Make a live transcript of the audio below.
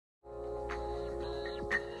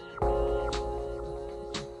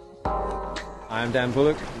I'm Dan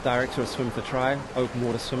Bullock, Director of Swim for Try, open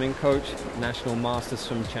water swimming coach, National Master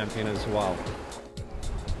Swim Champion as well.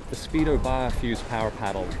 The Speedo Biofuse Power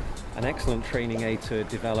Paddle, an excellent training aid to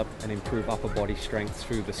develop and improve upper body strength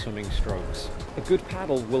through the swimming strokes. A good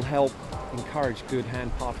paddle will help encourage good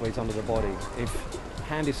hand pathways under the body. If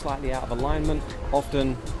hand is slightly out of alignment,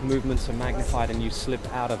 often movements are magnified and you slip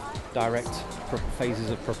out of direct phases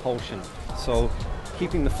of propulsion. So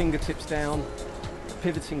keeping the fingertips down,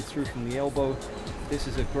 pivoting through from the elbow, this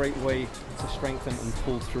is a great way to strengthen and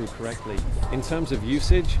pull through correctly. In terms of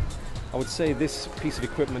usage, I would say this piece of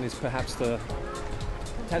equipment is perhaps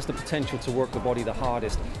has the potential to work the body the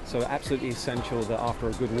hardest. So absolutely essential that after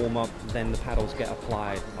a good warm-up, then the paddles get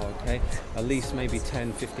applied, okay? At least maybe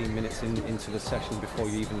 10-15 minutes into the session before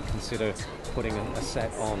you even consider putting a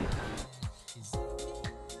set on.